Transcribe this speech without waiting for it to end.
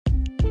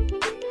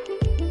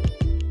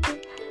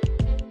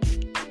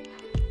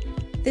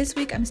This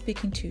week I'm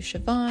speaking to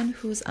Siobhan,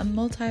 who's a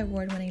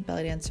multi-award-winning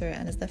belly dancer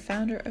and is the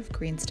founder of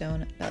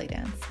Greenstone Belly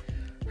Dance.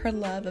 Her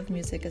love of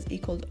music is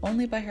equaled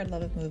only by her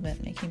love of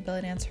movement, making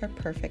belly dance her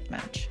perfect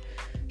match.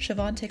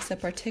 Siobhan takes a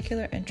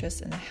particular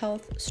interest in the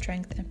health,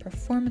 strength, and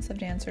performance of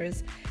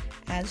dancers,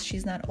 as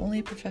she's not only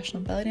a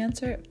professional belly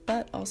dancer,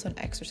 but also an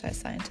exercise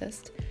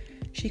scientist.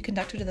 She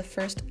conducted the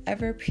first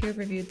ever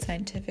peer-reviewed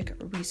scientific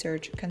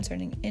research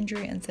concerning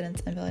injury incidents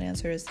in belly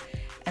dancers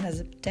and has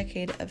a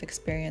decade of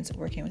experience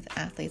working with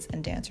athletes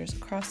and dancers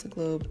across the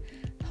globe,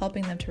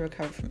 helping them to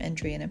recover from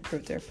injury and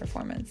improve their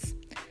performance.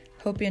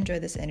 Hope you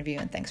enjoyed this interview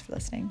and thanks for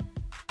listening.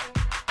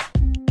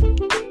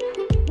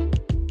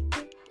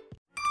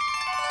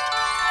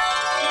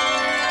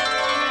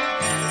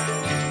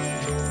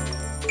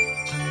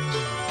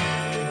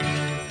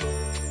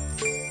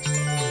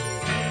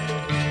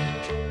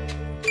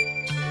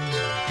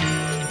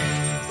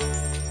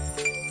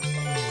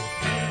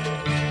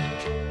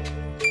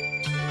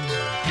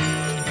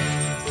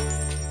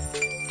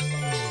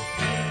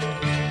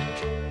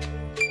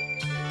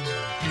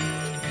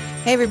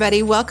 Hey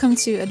everybody, welcome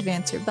to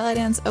Advance Your Belly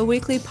Dance, a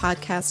weekly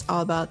podcast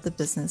all about the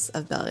business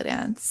of belly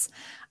dance.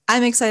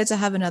 I'm excited to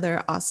have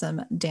another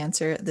awesome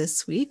dancer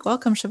this week.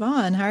 Welcome,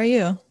 Siobhan. How are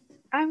you?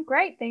 I'm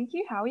great, thank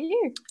you. How are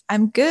you?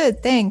 I'm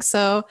good, thanks.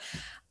 So,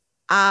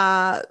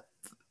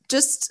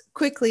 just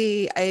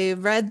quickly, I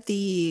read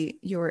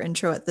your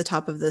intro at the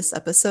top of this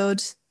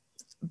episode,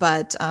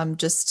 but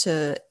just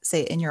to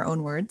say it in your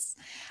own words,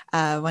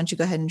 why don't you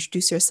go ahead and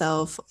introduce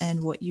yourself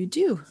and what you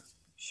do?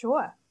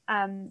 Sure.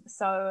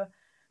 So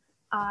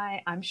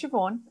I'm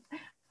Siobhan.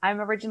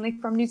 I'm originally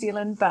from New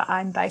Zealand, but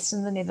I'm based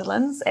in the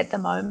Netherlands at the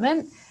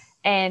moment.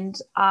 And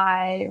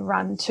I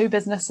run two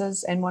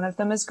businesses, and one of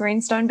them is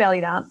Greenstone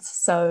Belly Dance.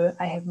 So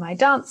I have my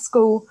dance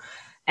school,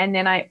 and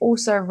then I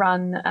also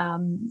run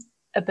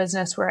a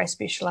business where I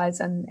specialize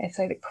in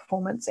athletic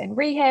performance and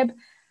rehab.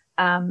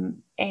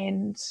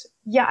 And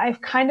yeah, I've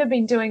kind of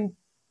been doing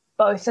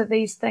both of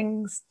these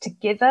things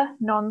together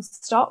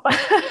nonstop.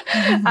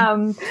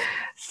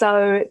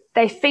 So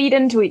they feed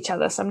into each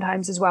other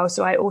sometimes as well.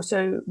 So I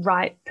also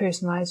write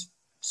personalized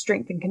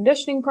strength and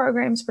conditioning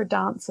programs for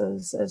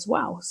dancers as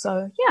well.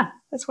 So yeah,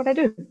 that's what I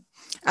do.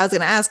 I was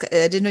going to ask,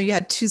 I didn't know you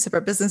had two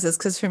separate businesses,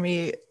 because for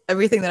me,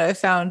 everything that I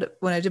found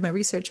when I did my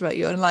research about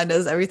you online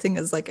is everything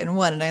is like in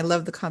one. And I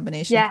love the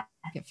combination. Yeah.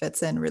 It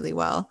fits in really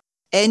well.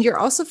 And you're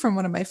also from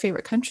one of my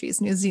favorite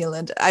countries, New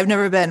Zealand. I've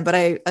never been, but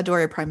I adore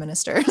your prime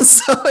minister.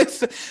 So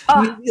if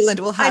New Zealand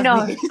will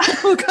have me,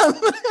 will come.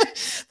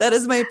 That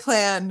is my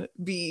plan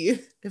B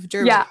if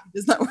Germany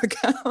does not work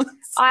out.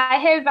 I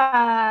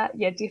have,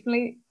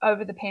 definitely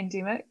over the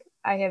pandemic,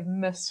 I have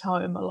missed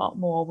home a lot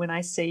more when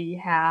I see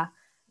how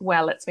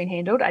well it's been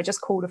handled. I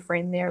just called a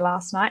friend there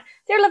last night.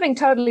 They're living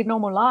totally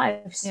normal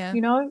lives,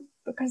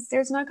 because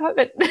there's no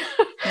COVID.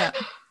 Yeah.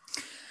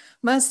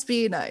 Must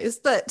be nice.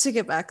 But to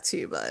get back to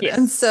you, bud. Yes.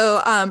 And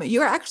so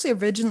you are actually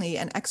originally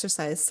an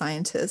exercise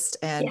scientist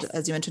and,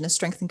 as you mentioned, a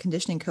strength and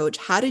conditioning coach.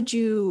 How did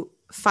you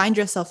find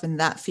yourself in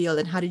that field,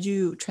 and how did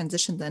you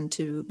transition then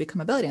to become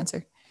a belly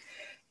dancer?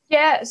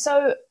 Yeah,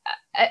 so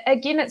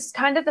again, it's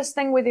kind of this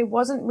thing where there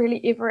wasn't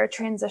really ever a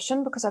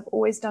transition, because I've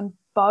always done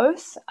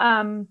both.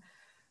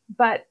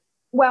 But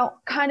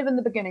kind of in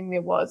the beginning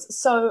there was.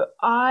 So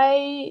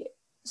I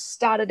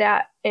started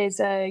out as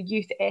a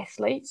youth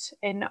athlete,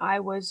 and I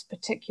was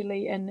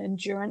particularly in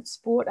endurance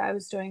sport. I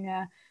was doing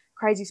a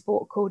crazy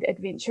sport called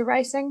adventure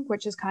racing,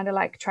 which is kind of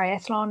like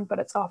triathlon, but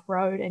it's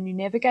off-road and you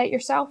navigate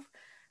yourself.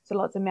 So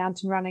lots of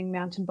mountain running,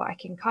 mountain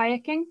biking,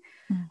 kayaking.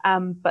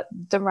 But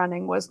the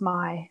running was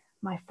my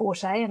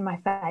forte and my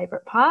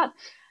favorite part.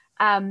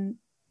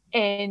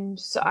 And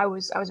so I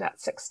was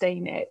about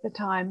 16 at the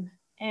time,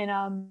 and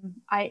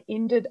I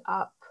ended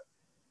up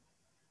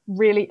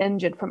really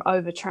injured from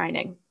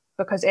overtraining.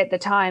 Because at the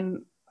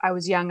time I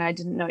was young, I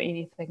didn't know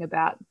anything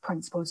about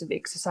principles of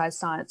exercise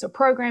science or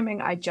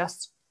programming. I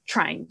just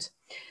trained.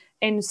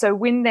 And so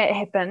when that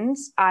happened,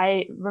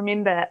 I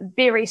remember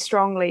very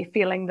strongly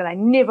feeling that I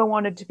never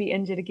wanted to be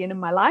injured again in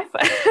my life.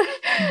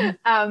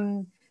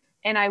 And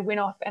I went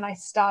off and I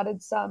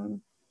started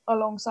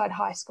alongside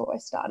high school, I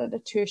started a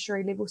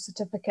tertiary level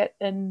certificate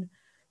in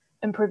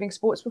improving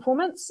sports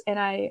performance. And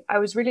I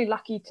was really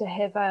lucky to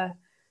have a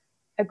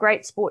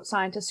great sports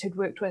scientist who'd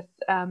worked with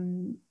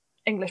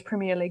English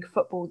Premier League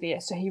football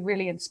there. So he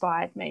really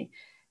inspired me.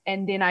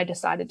 And then I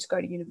decided to go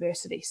to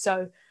university.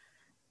 So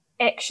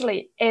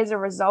actually, as a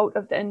result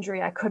of the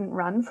injury, I couldn't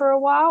run for a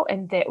while.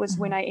 And that was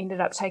when I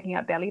ended up taking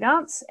up belly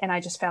dance, and I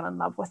just fell in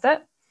love with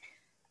it.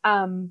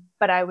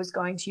 But I was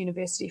going to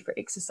university for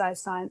exercise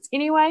science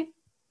anyway.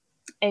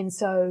 And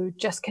so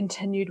just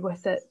continued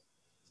with it,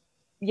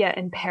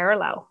 in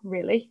parallel,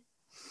 really.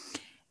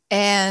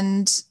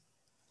 And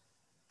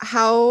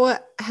how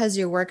has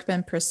your work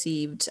been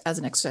perceived as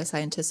an exercise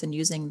scientist and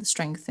using the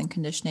strength and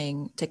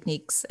conditioning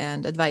techniques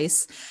and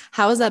advice?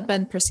 How has that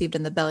been perceived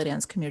in the belly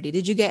dance community?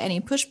 Did you get any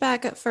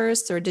pushback at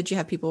first, or did you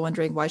have people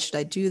wondering, why should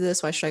I do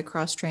this? Why should I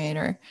cross train?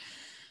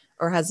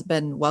 Or has it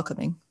been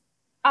welcoming?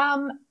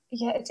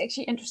 Yeah, it's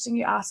actually interesting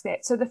you ask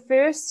that. So the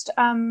first,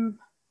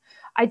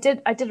 I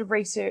did a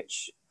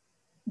research,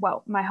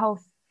 well, my whole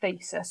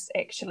thesis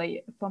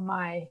actually for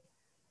my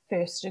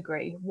first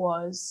degree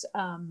was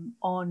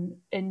on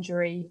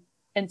injury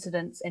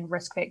incidents and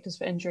risk factors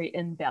for injury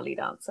in belly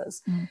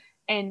dancers.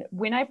 And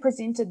when I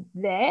presented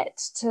that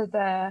to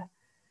the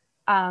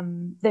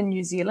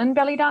New Zealand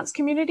belly dance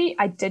community,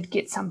 I did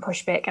get some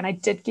pushback, and I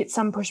did get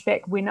some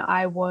pushback when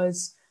I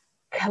was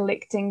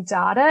collecting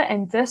data.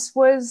 And this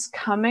was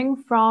coming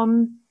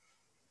from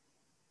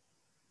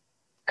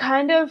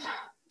kind of,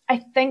 I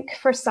think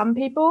for some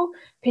people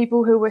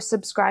who were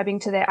subscribing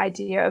to that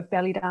idea of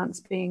belly dance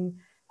being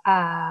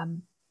a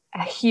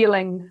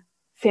healing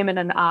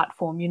feminine art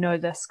form, you know,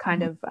 this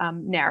kind of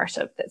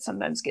narrative that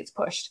sometimes gets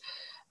pushed.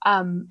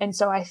 And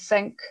so I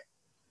think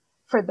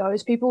for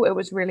those people, it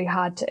was really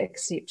hard to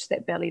accept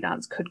that belly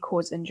dance could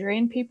cause injury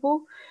in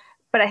people.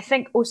 But I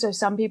think also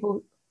some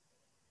people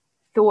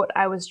thought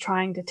I was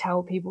trying to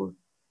tell people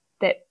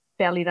that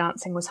belly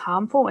dancing was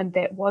harmful, and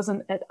that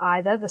wasn't it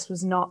either. This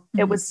was not,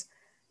 it was,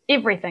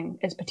 everything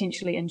is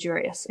potentially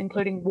injurious,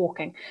 including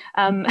walking.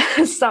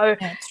 So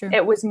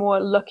it was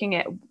more looking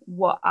at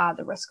what are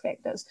the risk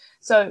factors.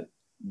 So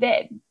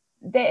that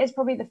is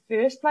probably the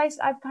first place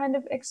I've kind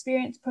of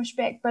experienced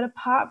pushback. But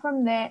apart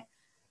from that,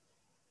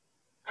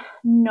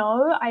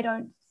 no, I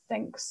don't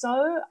think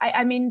so.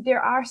 I mean,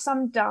 there are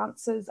some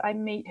dancers I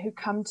meet who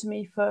come to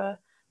me for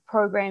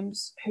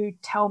programs who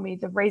tell me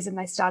the reason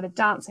they started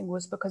dancing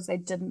was because they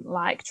didn't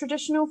like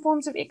traditional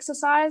forms of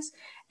exercise,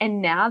 and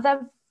now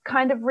they've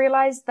kind of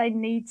realized they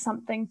need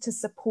something to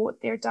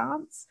support their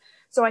dance.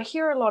 So I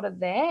hear a lot of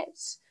that.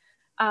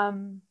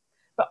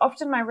 But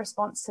often my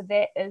response to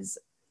that is,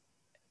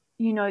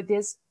 you know,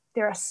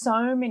 there are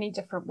so many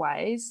different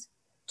ways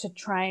to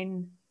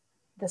train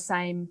the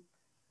same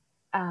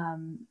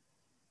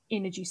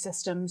energy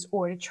systems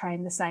or to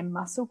train the same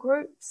muscle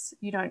groups.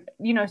 You don't,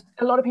 you know,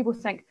 a lot of people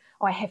think,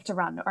 oh, I have to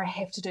run or I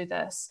have to do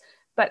this,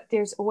 but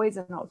there's always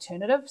an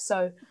alternative.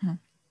 So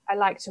I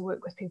like to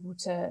work with people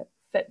to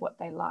fit what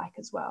they like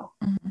as well.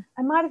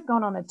 I might have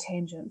gone on a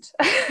tangent.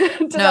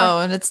 No,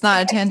 and it's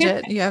not a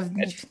tangent. You have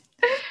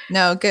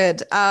no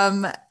good.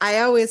 I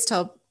always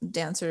tell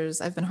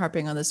dancers, I've been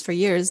harping on this for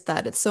years,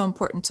 that it's so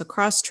important to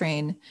cross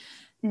train,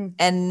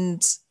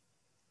 and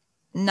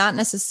not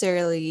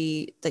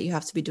necessarily that you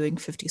have to be doing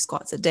 50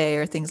 squats a day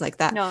or things like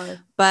that. No.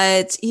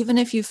 But even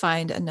if you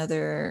find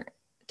another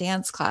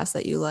dance class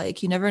that you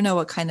like, you never know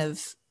what kind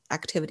of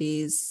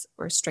activities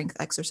or strength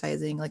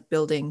exercising, like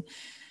building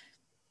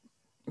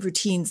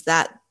routines,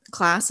 that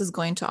class is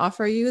going to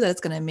offer you, that it's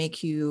going to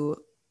make you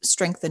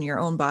strengthen your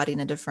own body in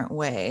a different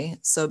way.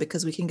 So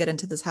because we can get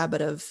into this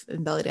habit of,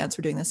 in belly dance,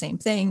 we're doing the same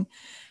thing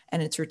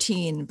and it's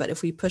routine, but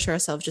if we push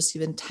ourselves just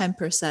even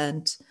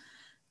 10%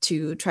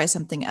 to try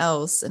something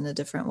else in a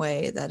different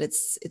way, that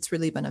it's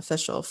really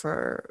beneficial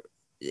for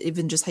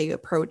even just how you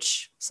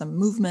approach some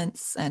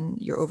movements and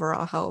your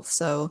overall health.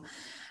 So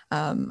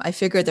I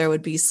figured there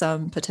would be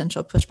some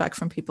potential pushback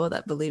from people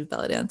that believe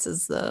belly dance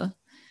is the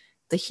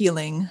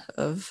healing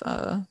of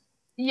the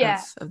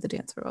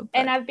dance world.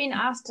 And I've been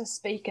asked to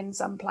speak in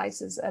some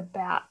places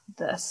about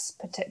this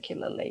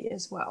particularly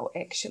as well,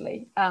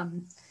 actually,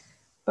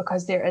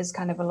 because there is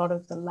kind of a lot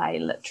of the lay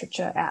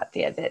literature out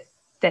there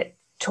that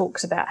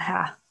talks about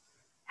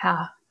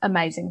how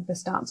amazing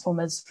this dance form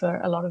is for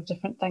a lot of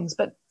different things.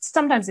 But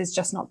sometimes there's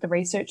just not the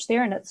research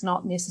there, and it's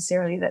not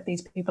necessarily that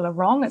these people are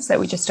wrong, it's that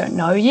we just don't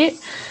know yet.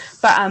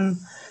 But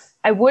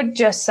I would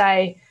just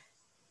say,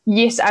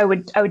 yes, I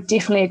would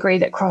definitely agree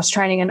that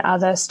cross-training and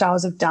other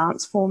styles of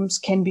dance forms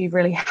can be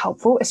really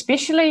helpful,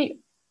 especially,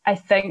 I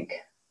think,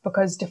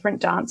 because different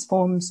dance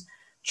forms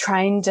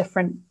train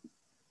different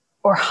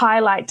or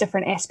highlight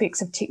different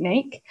aspects of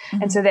technique.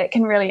 And so that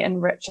can really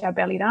enrich our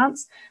belly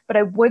dance. But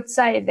I would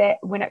say that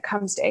when it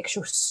comes to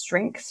actual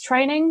strength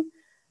training,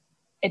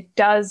 it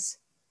does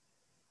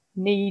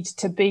need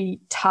to be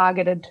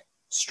targeted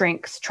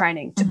strength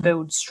training to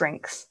build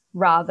strength,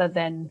 rather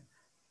than,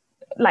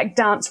 like,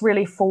 dance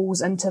really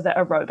falls into the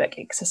aerobic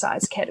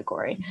exercise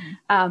category.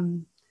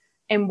 And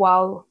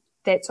while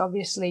that's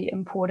obviously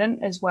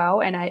important as well,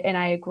 and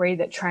I agree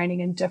that training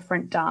in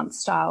different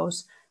dance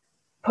styles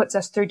puts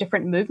us through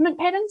different movement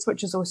patterns,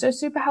 which is also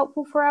super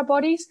helpful for our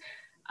bodies.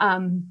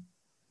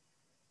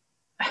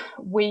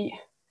 We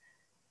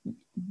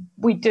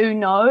do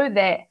know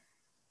that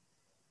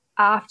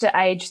after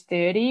age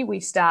 30,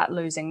 we start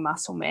losing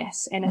muscle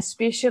mass, and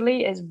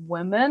especially as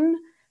women,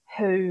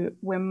 who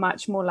we're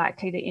much more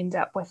likely to end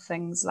up with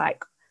things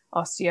like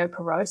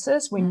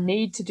osteoporosis. We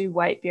need to do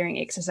weight-bearing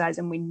exercise,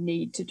 and we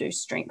need to do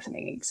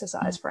strengthening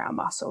exercise for our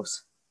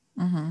muscles.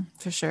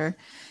 For sure.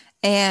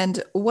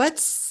 And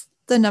what's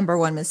the number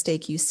one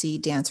mistake you see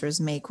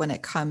dancers make when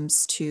it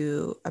comes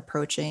to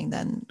approaching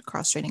then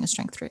cross-training and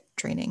strength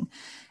training?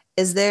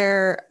 Is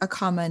there a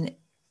common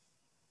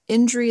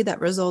injury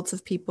that results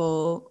of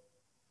people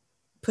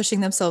pushing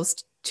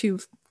themselves too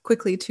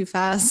quickly, too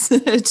fast,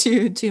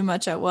 too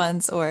much at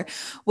once? Or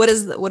what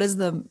is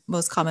the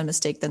most common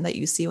mistake then that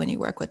you see when you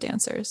work with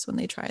dancers when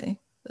they try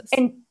this?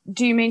 And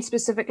do you mean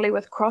specifically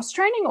with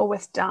cross-training or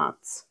with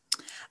dance?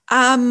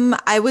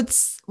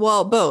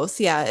 Well, both.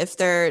 Yeah. If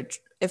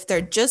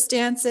they're just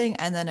dancing,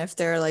 and then if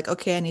they're like,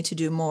 okay, I need to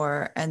do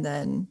more, and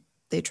then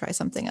they try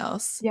something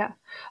else. Yeah.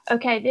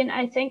 Okay, then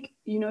I think,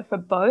 for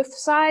both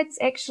sides,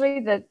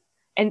 actually,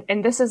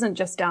 and this isn't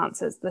just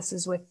dancers, this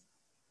is with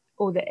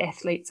all the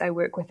athletes I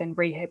work with and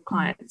rehab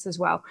clients as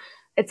well.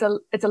 It's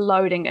a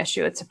loading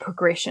issue, it's a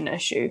progression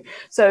issue.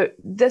 So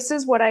this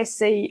is what I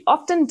see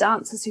often.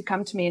 Dancers who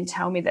come to me and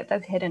tell me that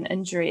they've had an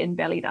injury in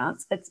belly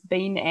dance, it's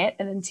been at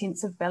an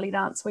intensive belly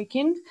dance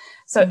weekend.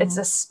 So it's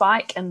a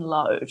spike in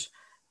load.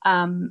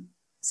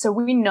 So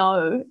we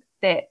know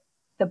that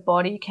the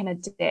body can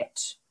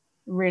adapt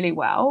really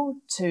well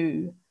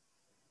to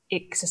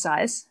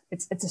exercise.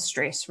 It's a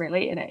stress,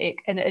 really, and it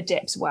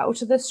adapts well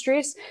to the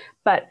stress.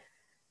 But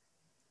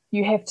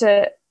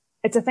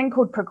it's a thing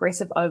called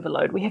progressive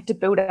overload. We have to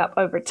build it up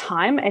over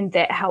time, and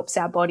that helps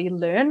our body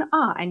learn,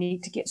 I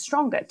need to get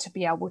stronger to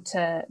be able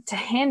to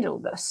handle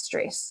this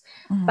stress.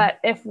 But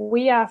if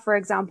we are, for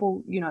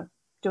example,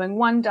 doing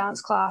one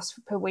dance class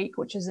per week,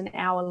 which is an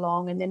hour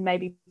long, and then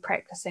maybe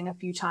practicing a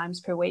few times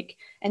per week,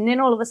 and then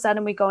all of a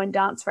sudden we go and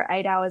dance for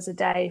 8 hours a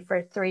day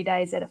for 3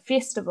 days at a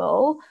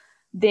festival,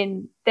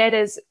 then that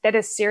is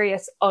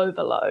serious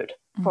overload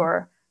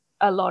for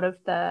a lot of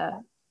the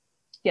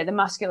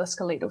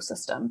musculoskeletal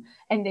system.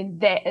 And then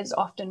that is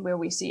often where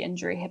we see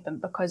injury happen,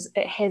 because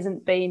it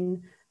hasn't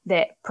been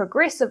that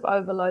progressive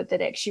overload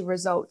that actually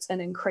results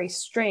in increased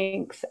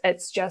strength.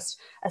 It's just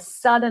a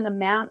sudden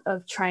amount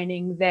of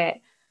training that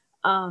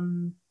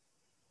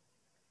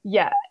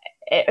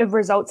it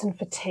results in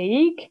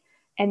fatigue,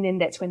 and then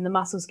that's when the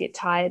muscles get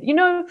tired.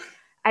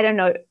 I don't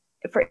know,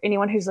 for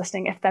anyone who's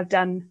listening, if they've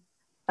done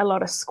a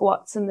lot of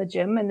squats in the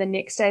gym and the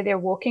next day they're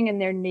walking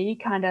and their knee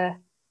kind of,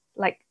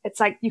 like, it's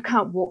like you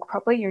can't walk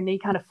properly, your knee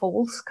kind of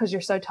falls because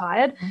you're so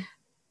tired.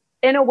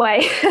 In a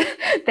way,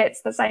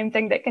 that's the same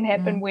thing that can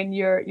happen when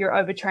you're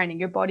overtraining.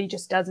 Your body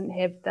just doesn't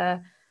have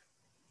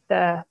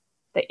the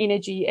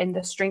energy and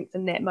the strength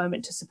in that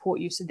moment to support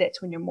you. So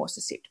that's when you're more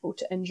susceptible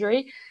to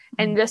injury.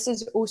 And this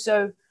is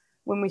also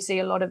when we see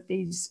a lot of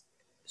these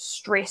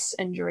stress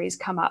injuries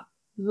come up,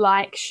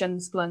 like shin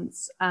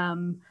splints,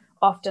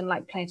 often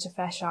like plantar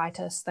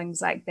fasciitis,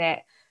 things like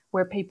that,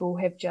 where people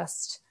have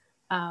just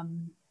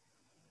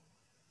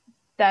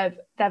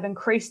they've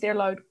increased their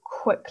load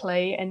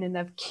quickly, and then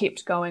they've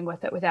kept going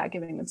with it without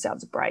giving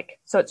themselves a break.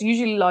 So it's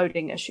usually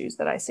loading issues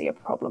that I see a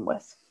problem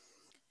with.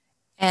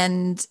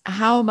 And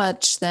how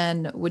much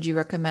then would you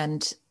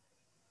recommend,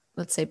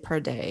 let's say, per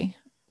day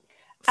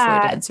for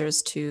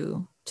dancers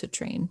to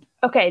train?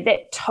 Okay,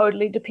 that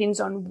totally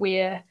depends on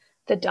where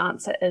the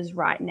dancer is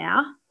right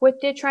now with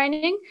their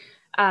training.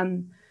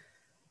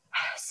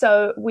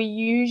 So we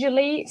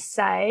usually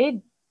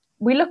say,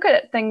 we look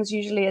at things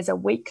usually as a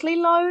weekly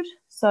load,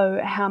 so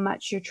how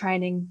much you're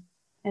training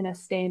in a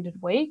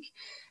standard week.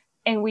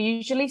 And we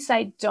usually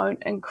say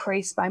don't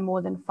increase by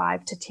more than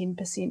 5 to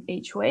 10%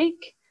 each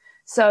week.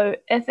 So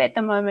if at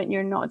the moment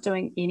you're not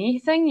doing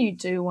anything, you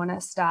do want to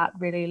start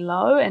really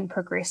low and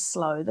progress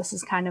slow. This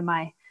is kind of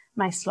my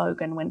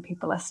slogan when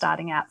people are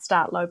starting out: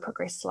 start low,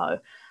 progress slow.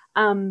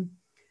 And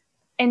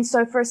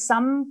so for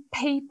some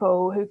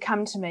people who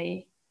come to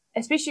me,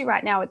 especially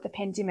right now with the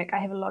pandemic, I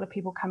have a lot of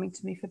people coming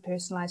to me for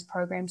personalized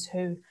programs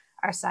who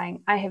are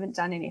saying, I haven't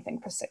done anything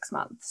for 6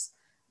 months.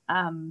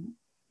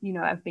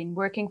 I've been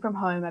working from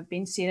home, I've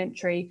been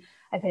sedentary,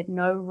 I've had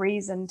no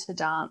reason to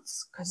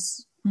dance.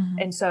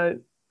 And so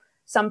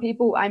some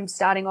people, I'm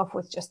starting off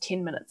with just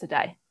 10 minutes a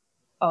day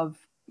of,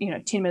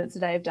 10 minutes a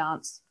day of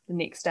dance, the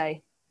next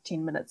day,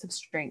 10 minutes of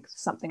strength,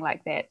 something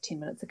like that, 10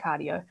 minutes of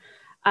cardio.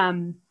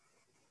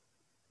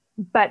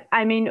 But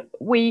I mean,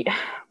 we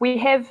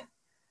have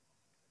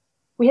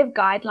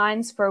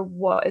guidelines for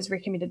what is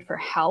recommended for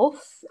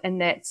health, and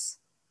that's,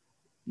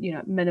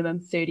 minimum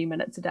 30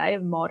 minutes a day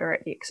of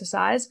moderate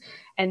exercise.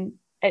 And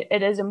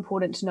it is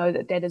important to know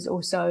that that is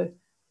also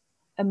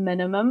a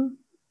minimum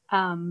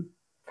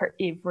for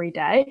every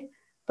day,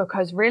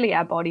 because really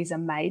our bodies are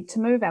made to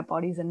move. Our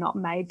bodies are not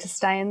made to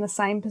stay in the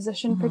same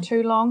position for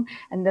too long.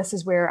 And this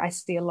is where I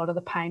see a lot of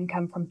the pain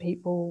come from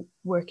people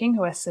working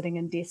who are sitting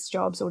in desk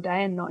jobs all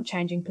day and not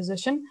changing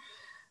position.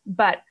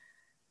 But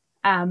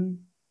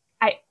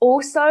I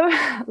also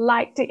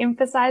like to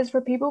emphasize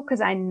for people,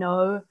 because I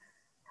know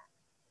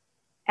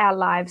our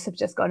lives have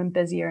just gotten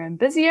busier and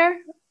busier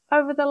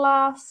over the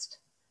last,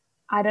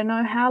 I don't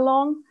know how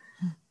long.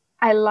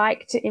 I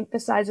like to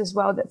emphasize as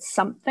well that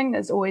something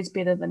is always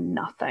better than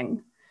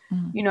nothing.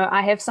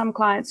 I have some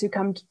clients who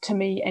come to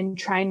me and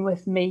train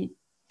with me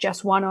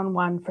just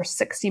one-on-one for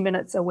 60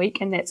 minutes a week,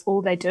 and that's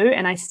all they do.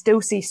 And I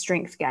still see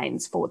strength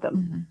gains for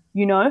them,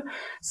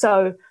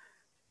 So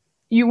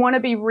you want to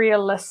be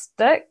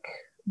realistic,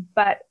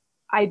 but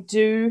I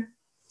do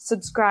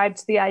subscribe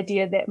to the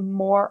idea that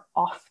more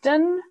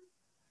often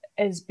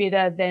is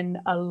better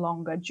than a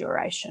longer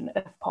duration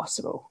if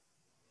possible.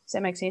 Does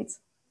that make sense?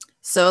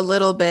 So a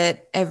little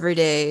bit every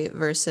day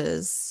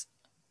versus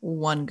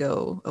one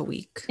go a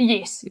week.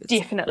 Yes,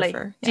 definitely.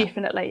 Yeah.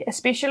 Definitely.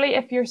 Especially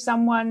if you're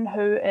someone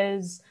who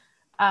is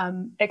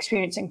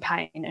experiencing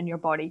pain in your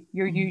body,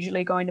 you're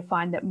usually going to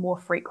find that more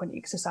frequent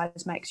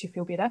exercise makes you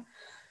feel better.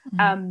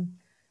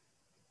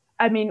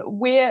 I mean,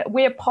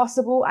 where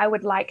possible, I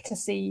would like to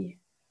see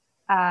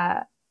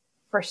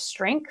for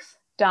strength,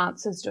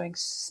 dancers doing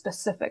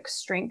specific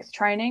strength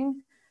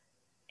training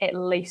at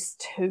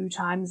least 2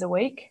 times a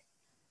week.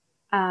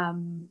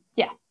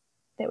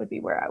 That would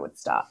be where I would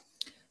start.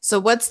 So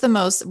what's the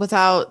most,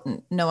 without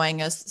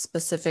knowing a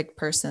specific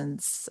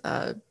person's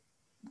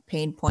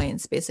pain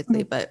points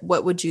basically, but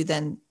what would you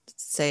then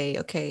say,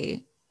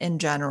 okay, in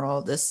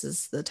general, this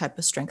is the type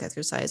of strength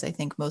exercise I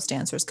think most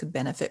dancers could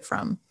benefit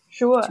from?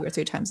 Sure. 2 or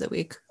 3 times a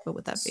week. What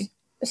would that be?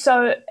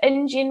 So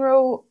in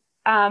general,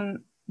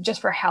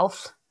 just for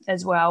health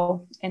as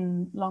well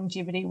and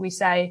longevity, we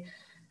say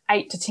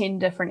 8 to 10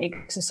 different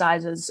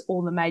exercises,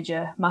 all the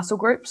major muscle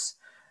groups.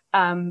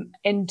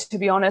 And to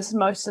be honest,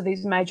 most of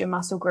these major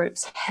muscle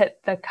groups hit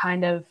the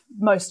kind of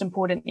most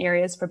important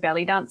areas for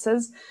belly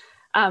dancers.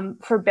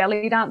 For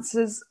belly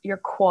dancers, your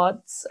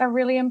quads are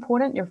really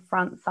important, your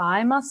front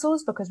thigh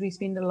muscles, because we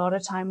spend a lot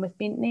of time with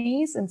bent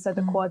knees. And so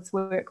the quads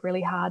work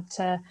really hard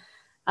to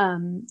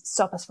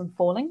stop us from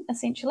falling,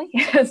 essentially.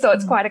 So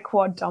it's quite a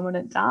quad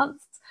dominant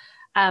dance.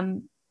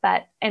 And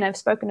I've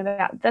spoken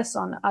about this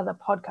on other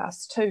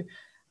podcasts too.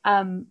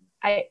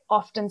 I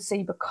often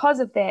see, because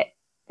of that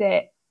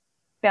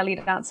belly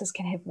dancers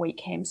can have weak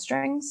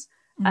hamstrings,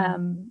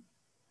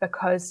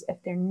 because if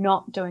they're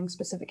not doing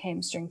specific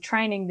hamstring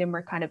training, then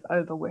we're kind of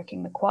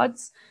overworking the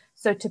quads.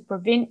 So to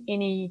prevent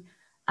any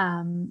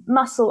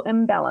muscle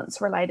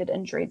imbalance related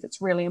injuries,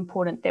 it's really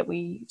important that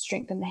we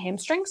strengthen the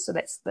hamstrings. So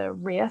that's the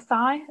rear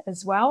thigh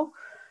as well.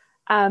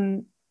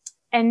 And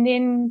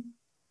then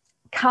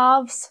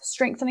calves,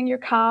 strengthening your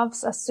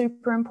calves are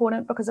super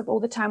important because of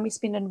all the time we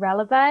spend in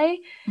releve,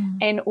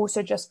 and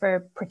also just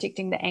for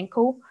protecting the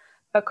ankle.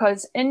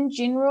 Because in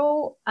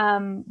general,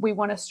 we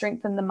want to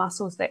strengthen the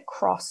muscles that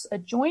cross a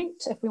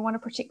joint if we want to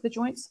protect the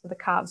joints. So the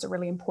calves are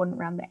really important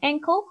around the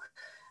ankle.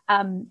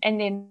 And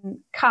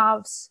then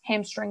calves,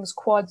 hamstrings,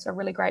 quads are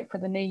really great for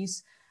the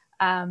knees.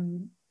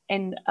 And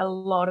a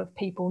lot of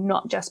people,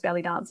 not just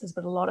belly dancers,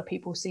 but a lot of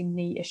people see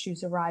knee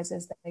issues arise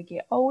as they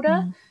get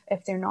older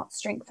if they're not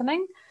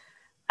strengthening.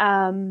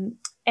 And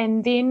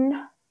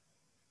then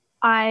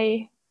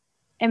I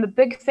am a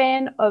big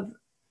fan of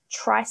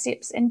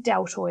triceps and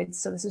deltoids.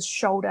 So this is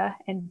shoulder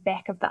and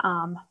back of the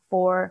arm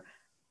for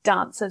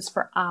dancers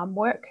for arm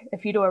work.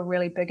 If you do a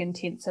really big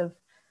intensive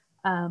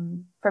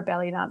for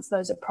belly dance,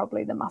 those are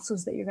probably the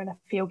muscles that you're going to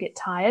feel get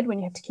tired when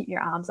you have to keep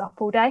your arms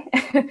up all day.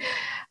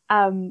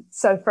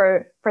 So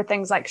for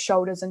things like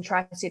shoulders and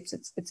triceps,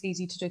 it's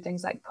easy to do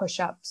things like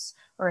push-ups,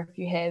 or if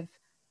you have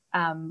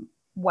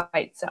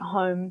weights at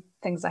home,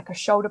 things like a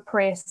shoulder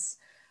press.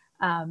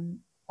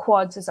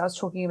 Quads, as I was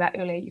talking about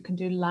earlier, you can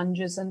do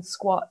lunges and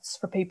squats.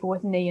 For people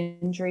with knee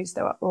injuries,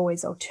 there are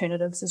always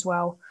alternatives as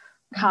well.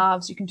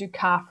 Calves, you can do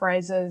calf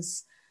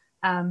raises.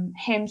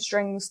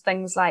 Hamstrings,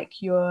 things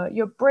like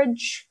your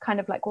bridge,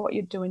 kind of like what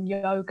you do in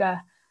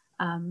yoga.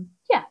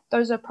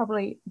 Those are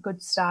probably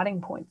good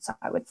starting points,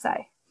 I would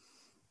say.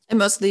 And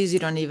most of these you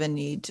don't even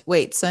need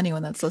weights. So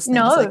anyone that's listening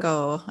is like,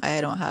 oh,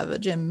 I don't have a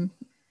gym.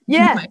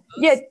 Yeah,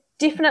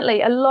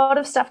 definitely. A lot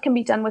of stuff can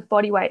be done with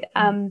body weight.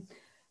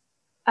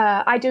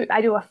 I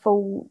do a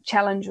full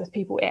challenge with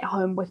people at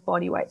home with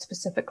body weight,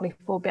 specifically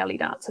for belly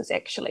dancers,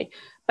 actually.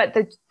 But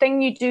the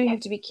thing you do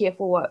have to be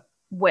careful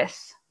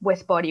with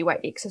body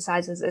weight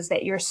exercises is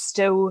that you're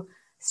still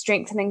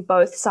strengthening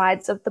both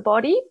sides of the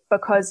body,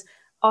 because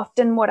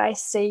often what I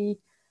see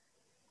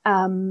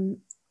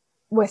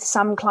with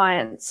some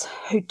clients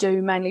who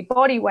do mainly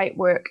body weight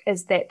work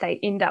is that they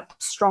end up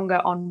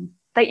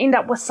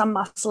with some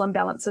muscle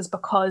imbalances,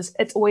 because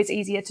it's always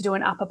easier to do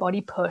an upper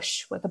body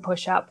push with a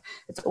push-up.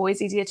 It's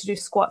always easier to do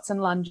squats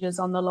and lunges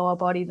on the lower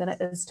body than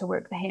it is to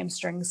work the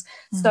hamstrings.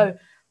 So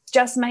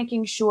just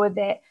making sure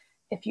that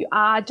if you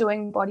are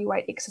doing body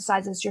weight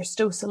exercises, you're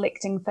still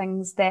selecting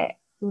things that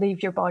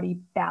leave your body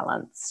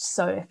balanced.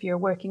 So if you're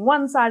working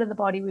one side of the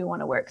body, we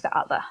want to work the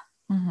other.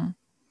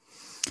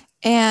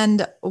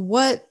 And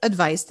what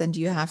advice then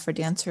do you have for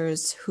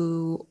dancers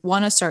who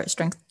want to start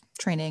strength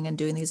training and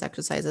doing these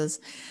exercises,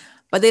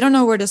 but they don't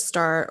know where to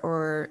start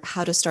or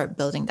how to start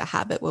building the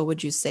habit? What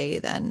would you say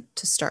then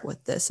to start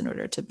with this in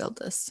order to build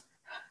this?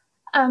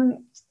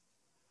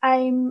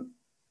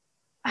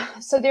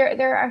 So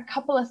there are a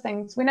couple of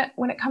things. When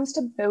it comes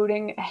to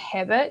building a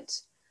habit,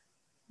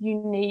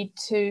 you need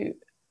to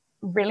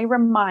really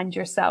remind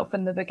yourself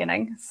in the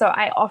beginning. So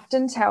I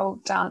often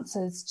tell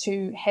dancers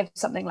to have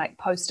something like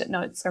Post-it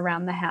notes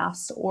around the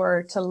house,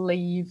 or to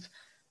leave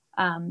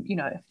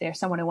if there's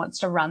someone who wants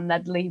to run,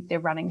 they'd leave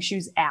their running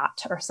shoes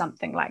out or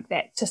something like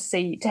that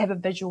to have a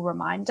visual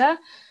reminder.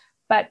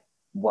 But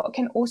what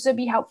can also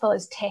be helpful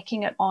is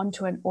tacking it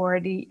onto an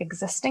already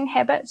existing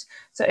habit.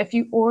 So if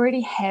you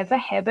already have a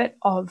habit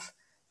of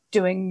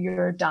doing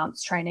your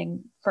dance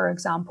training, for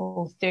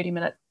example, 30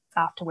 minutes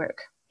after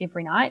work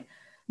every night,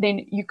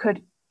 then you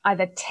could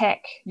either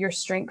tack your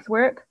strength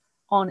work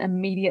on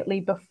immediately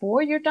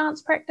before your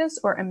dance practice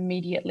or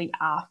immediately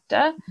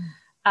after.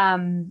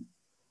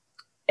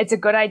 it's a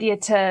good idea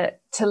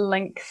to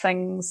link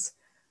things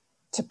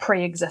to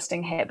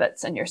pre-existing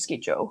habits in your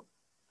schedule.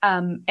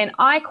 And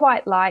I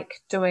quite like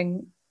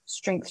doing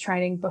strength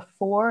training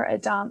before a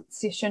dance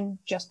session,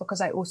 just because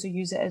I also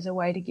use it as a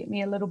way to get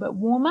me a little bit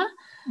warmer.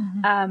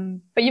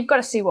 But you've got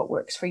to see what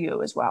works for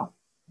you as well.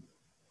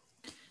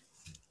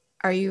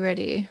 Are you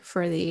ready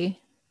for I'm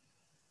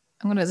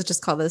going to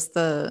just call this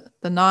the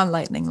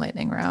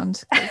non-lightning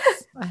round.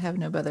 I have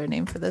no better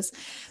name for this.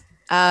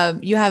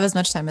 You have as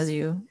much time as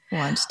you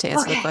want to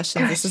answer the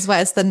questions. Good. This is why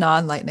it's the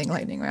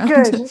non-lightning round.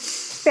 Good.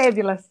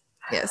 Fabulous.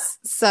 Yes.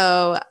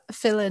 So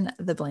fill in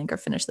the blank or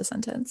finish the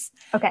sentence.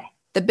 Okay.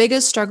 The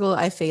biggest struggle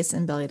I face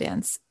in belly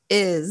dance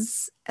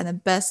is, and the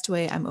best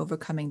way I'm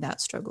overcoming that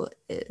struggle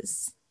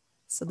is.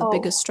 So the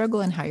biggest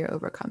struggle and how you're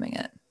overcoming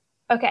it.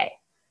 Okay.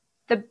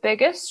 The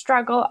biggest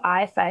struggle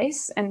I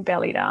face in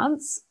belly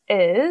dance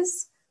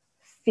is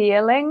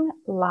feeling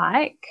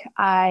like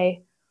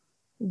I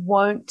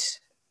won't.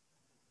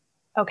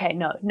 Okay,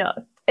 no,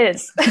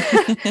 is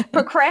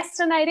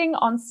procrastinating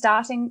on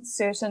starting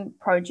certain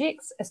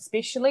projects,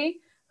 especially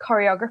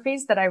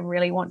choreographies that I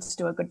really want to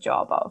do a good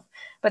job of.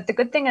 But the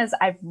good thing is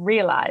I've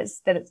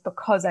realized that it's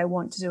because I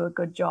want to do a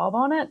good job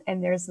on it.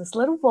 And there's this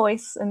little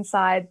voice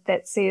inside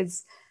that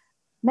says,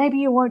 maybe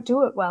you won't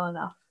do it well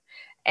enough.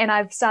 And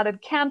I've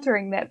started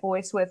countering that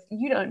voice with,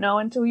 you don't know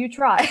until you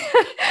try.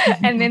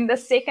 And then the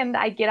second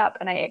I get up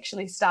and I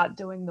actually start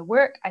doing the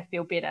work, I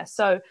feel better.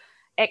 So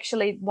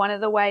actually one of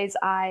the ways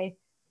I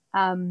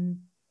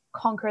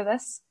conquer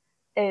this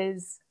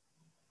is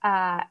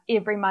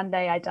every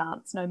Monday I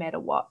dance no matter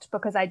what,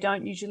 because I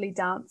don't usually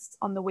dance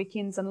on the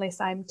weekends unless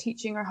I'm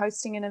teaching or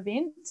hosting an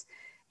event.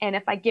 And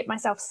if I get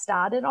myself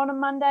started on a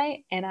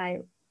Monday and I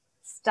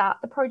start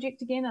the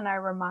project again and I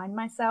remind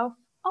myself,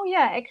 oh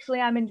yeah,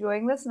 actually I'm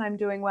enjoying this and I'm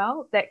doing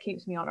well, that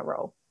keeps me on a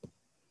roll.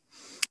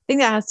 I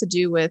think that has to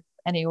do with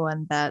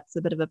anyone that's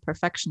a bit of a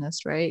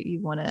perfectionist, right?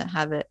 You want to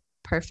have it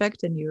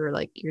perfect and you're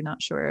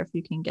not sure if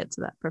you can get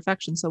to that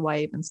perfection, so why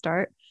even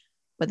start?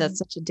 But that's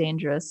such a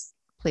dangerous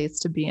place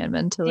to be in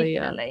mentally,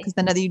 because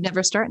then you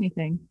never start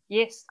anything.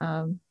 Yes.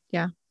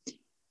 Yeah.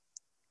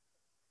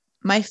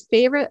 My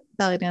favorite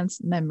belly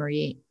dance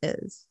memory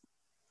is,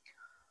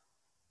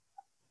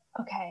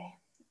 okay,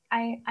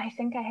 I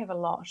think I have a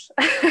lot.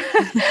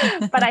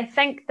 But I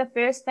think the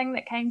first thing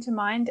that came to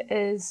mind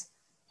is,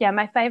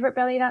 my favorite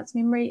belly dance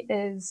memory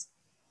is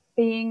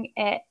being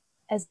at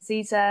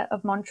Aziza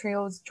of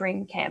Montreal's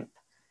Dream Camp.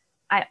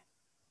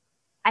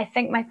 I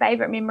think my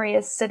favorite memory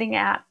is sitting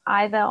out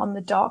either on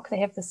the dock. They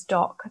have this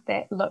dock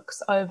that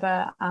looks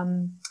over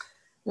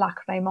Lac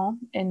Raymond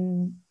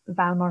in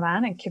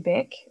Val-Morin in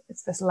Quebec.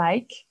 It's this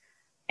lake.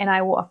 And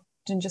I will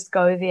often just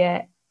go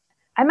there.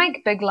 I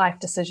make big life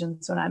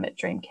decisions when I'm at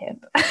Dream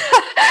Camp.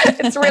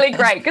 It's really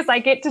great because I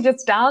get to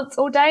just dance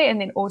all day and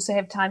then also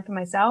have time for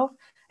myself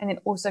and then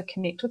also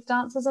connect with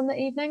dancers in the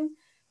evening.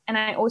 And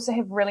I also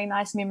have really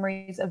nice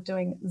memories of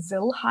doing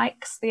zill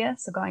hikes there.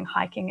 So going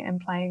hiking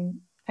and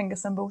playing finger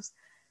cymbals.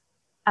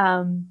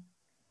 I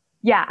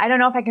don't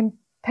know if I can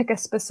pick a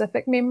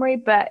specific memory,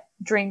 but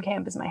Dream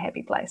Camp is my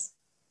happy place.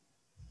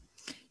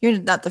 You're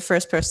not the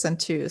first person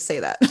to say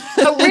that.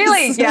 Oh,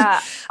 really?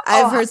 Yeah.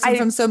 I've heard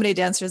from so many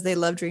dancers. They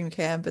love Dream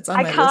Camp. It's on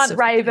my list. I can't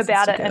rave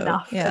about it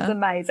enough. Yeah. It's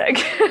amazing.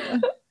 Yeah.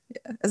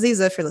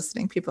 Aziza, if you're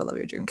listening, people love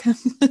your Dream Camp.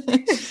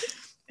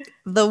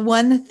 The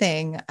one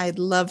thing I'd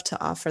love to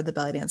offer the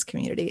belly dance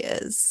community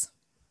is.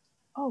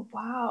 Oh,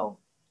 wow.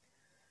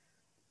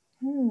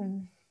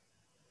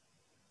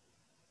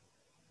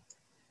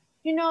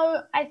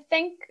 I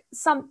think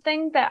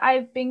something that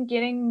I've been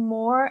getting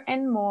more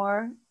and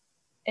more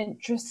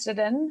interested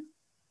in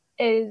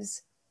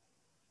is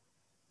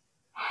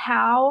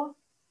how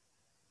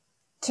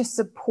to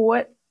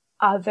support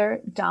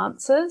other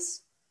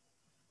dancers,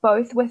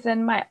 both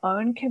within my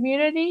own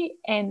community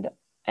and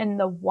in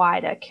the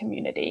wider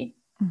community.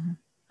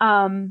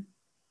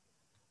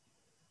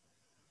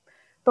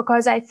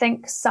 Because I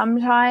think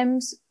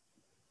sometimes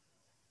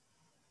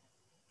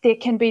there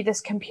can be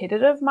this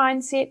competitive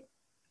mindset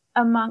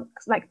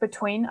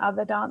between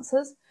other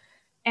dancers.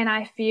 And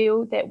I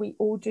feel that we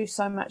all do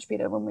so much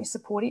better when we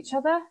support each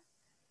other.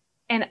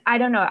 And I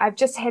don't know, I've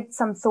just had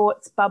some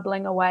thoughts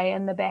bubbling away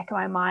in the back of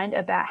my mind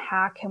about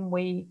how can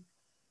we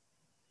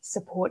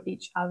support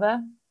each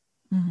other.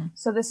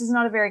 So this is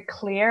not a very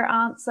clear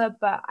answer,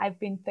 but I've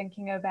been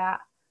thinking about,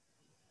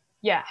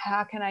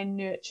 how can I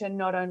nurture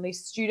not only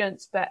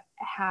students, but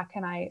how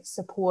can I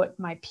support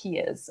my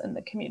peers in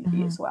the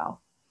community as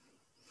well?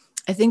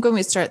 I think when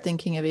we start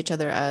thinking of each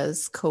other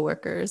as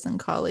coworkers and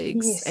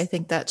colleagues, I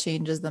think that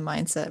changes the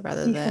mindset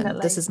rather than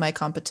this is my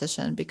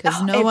competition,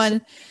 because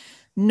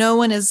no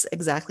one is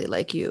exactly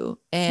like you.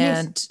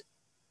 And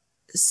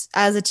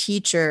as a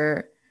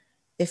teacher,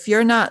 if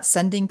you're not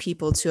sending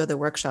people to other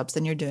workshops,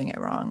 then you're doing it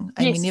wrong.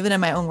 I mean, even in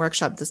my own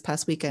workshop this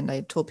past weekend, I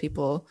told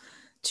people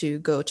to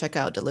go check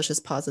out Delicious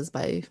Pauses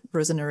by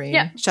Rosa Noreen.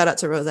 Yeah. Shout out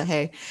to Rosa.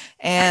 Hey.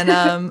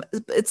 And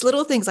it's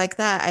little things like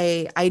that.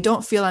 I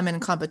don't feel I'm in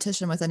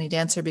competition with any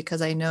dancer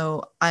because I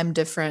know I'm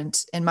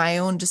different in my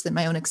own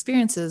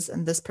experiences,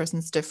 and this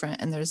person's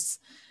different. And there's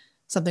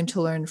something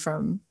to learn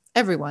from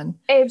everyone.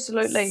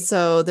 Absolutely.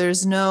 So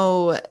there's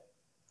no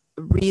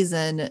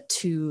reason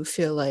to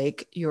feel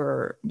like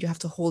you have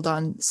to hold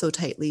on so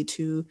tightly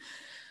to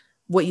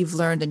what you've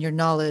learned and your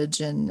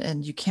knowledge,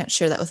 and you can't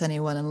share that with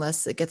anyone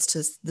unless it gets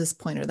to this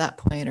point or that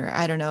point, or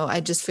I don't know.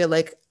 I just feel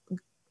like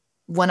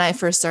when I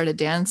first started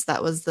dance,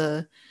 that was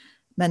the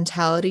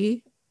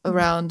mentality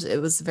around.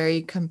 It was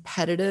very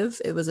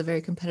competitive. It was a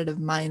very competitive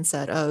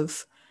mindset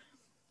of,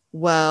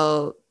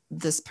 well,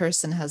 this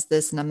person has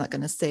this and I'm not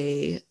going to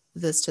say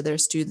this to their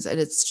students. And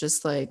it's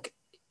just like,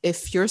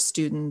 if your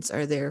students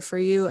are there for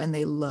you and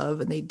they love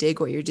and they dig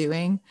what you're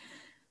doing,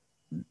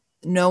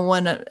 no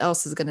one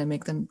else is going to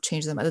make them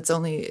change them. It's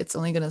only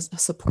going to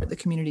support the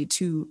community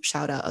to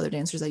shout out other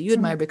dancers that you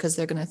admire, because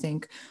they're going to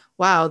think,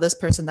 wow, this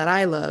person that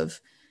I love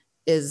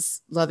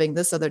is loving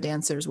this other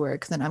dancer's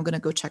work, then I'm going to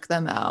go check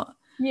them out.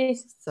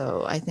 Yes.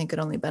 So I think it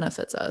only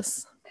benefits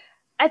us.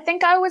 I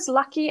think I was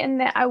lucky in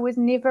that I was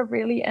never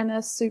really in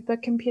a super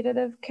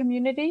competitive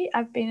community.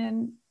 I've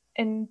been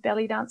in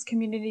belly dance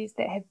communities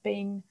that have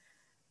been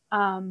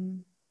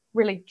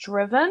really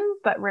driven,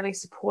 but really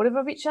supportive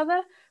of each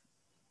other.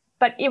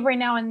 But every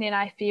now and then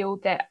I feel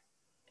that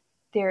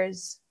there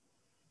is,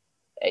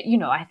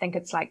 I think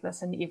it's like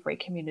this in every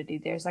community.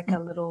 There's like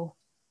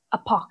a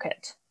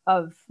pocket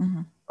of,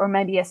 or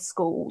maybe a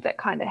school that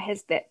kind of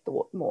has that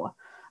thought more.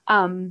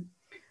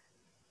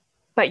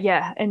 But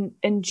yeah,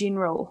 in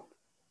general,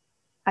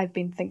 I've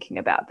been thinking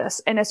about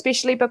this, and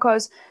especially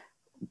because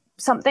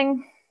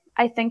something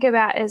I think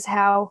about is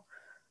how,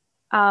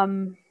 I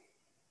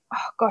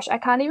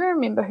can't even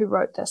remember who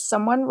wrote this.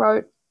 Someone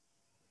wrote,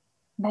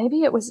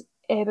 maybe it was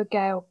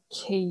Abigail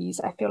Keys.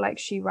 I feel like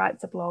she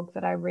writes a blog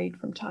that I read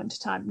from time to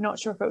time. Not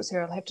sure if it was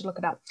her. I'll have to look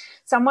it up.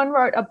 Someone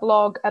wrote a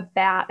blog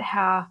about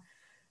how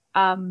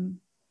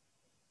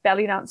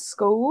belly dance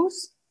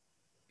schools,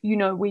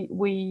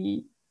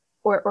 we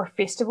or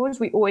festivals,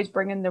 we always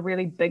bring in the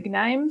really big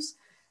names,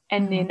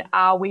 and then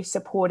are we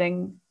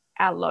supporting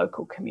our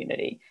local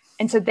community?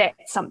 And so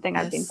that's something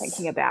I've been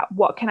thinking about.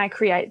 What can I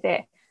create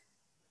that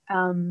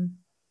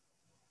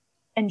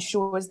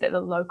ensures that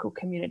the local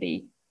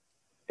community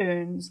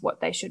earns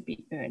what they should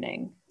be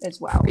earning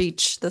as well?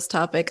 Preach this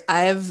topic.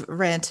 I've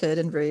ranted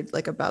and raved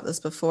about this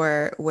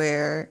before,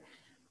 where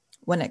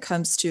when it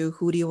comes to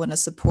who do you want to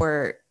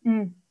support,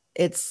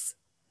 it's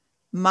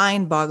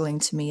mind-boggling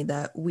to me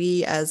that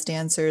we as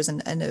dancers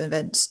and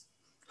event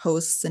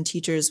hosts and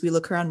teachers, we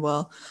look around,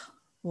 well,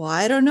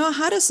 I don't know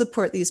how to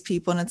support these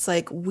people. And it's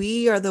like,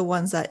 we are the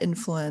ones that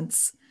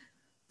influence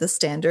the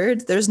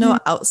standard. There's no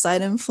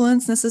outside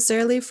influence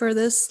necessarily for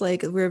this.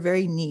 Like, we're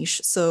very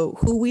niche. So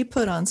who we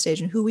put on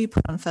stage and who we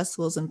put on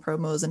festivals and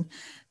promos, and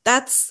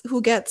that's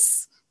who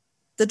gets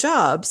the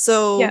job.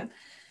 So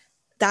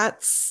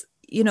that's,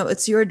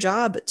 it's your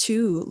job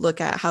to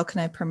look at, how can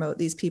I promote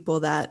these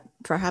people that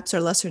perhaps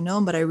are lesser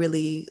known, but I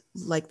really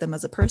like them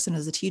as a person,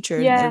 as a teacher,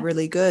 and they're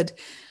really good.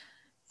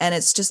 And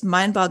it's just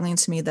mind-boggling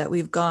to me that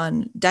we've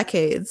gone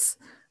decades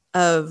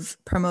of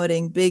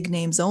promoting big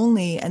names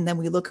only, and then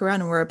we look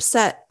around and we're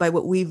upset by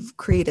what we've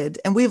created.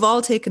 And we've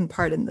all taken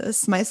part in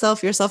this.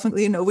 Myself, yourself,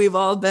 we've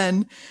all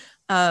been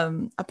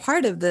a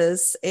part of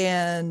this.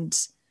 And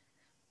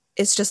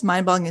it's just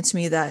mind-boggling to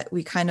me that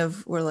we kind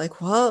of were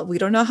like, well, we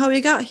don't know how we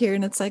got here.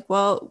 And it's like,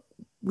 well,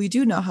 we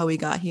do know how we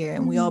got here,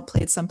 and we all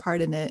played some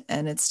part in it,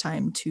 and it's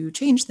time to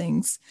change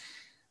things.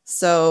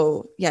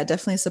 So yeah,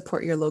 definitely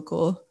support your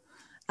local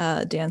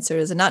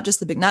dancers, and not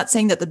just not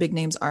saying that the big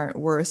names aren't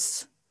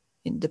worth,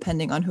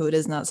 depending on who it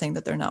is, not saying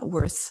that they're not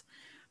worth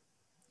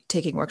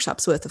taking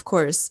workshops with, of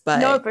course, but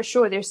no, for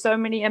sure. There's so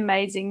many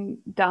amazing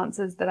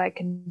dancers that I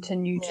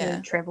continue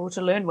to travel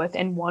to learn with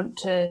and want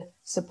to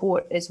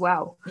support as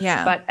well.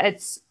 Yeah. But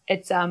it's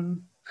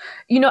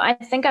I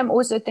think I'm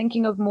also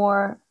thinking of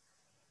more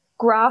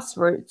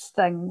grassroots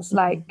things.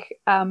 Like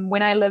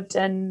when I lived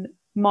in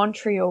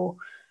Montreal,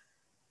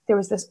 there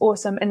was this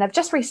awesome, and they've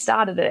just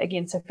restarted it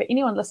again. So for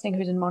anyone listening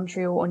who's in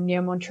Montreal or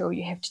near Montreal,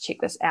 you have to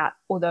check this out.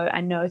 Although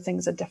I know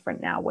things are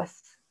different now with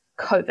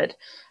COVID.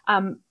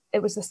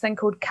 It was this thing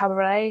called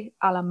Cabaret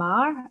à la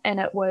Mar, and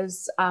it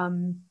was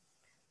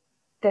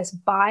this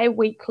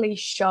bi-weekly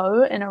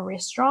show in a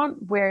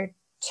restaurant where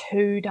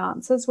two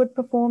dancers would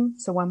perform.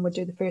 So one would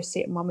do the first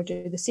set and one would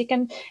do the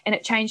second, and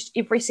it changed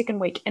every second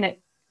week. And it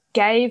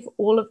gave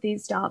all of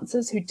these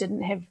dancers who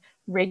didn't have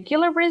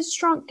regular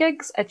restaurant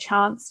gigs a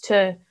chance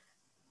to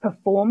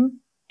perform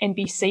and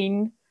be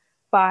seen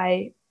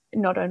by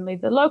not only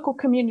the local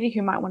community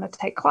who might want to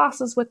take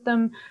classes with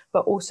them,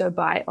 but also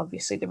by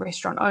obviously the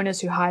restaurant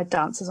owners who hired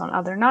dancers on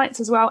other nights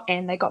as well,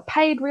 and they got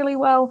paid really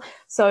well.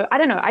 So I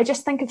don't know, I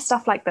just think of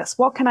stuff like this.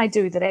 What can I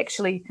do that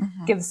actually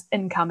gives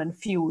income and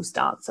fuels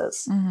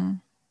dancers?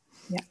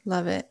 Yeah,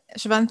 love it.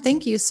 Siobhan,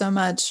 thank you so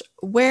much.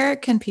 Where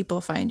can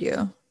people find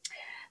you?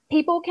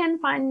 People can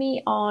find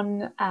me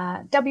on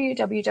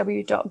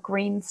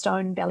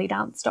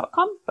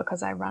www.greenstonebellydance.com,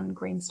 because I run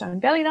Greenstone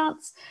Belly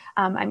Dance.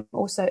 I'm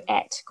also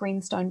at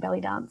Greenstone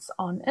Belly Dance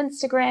on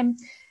Instagram.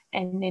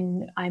 And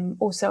then I'm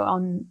also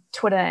on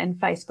Twitter and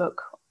Facebook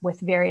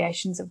with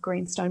variations of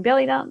Greenstone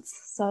Belly Dance.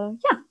 So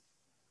yeah.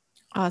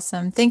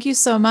 Awesome. Thank you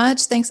so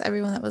much. Thanks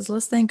everyone that was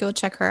listening. Go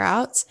check her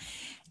out.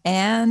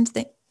 And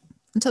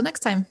until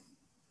next time.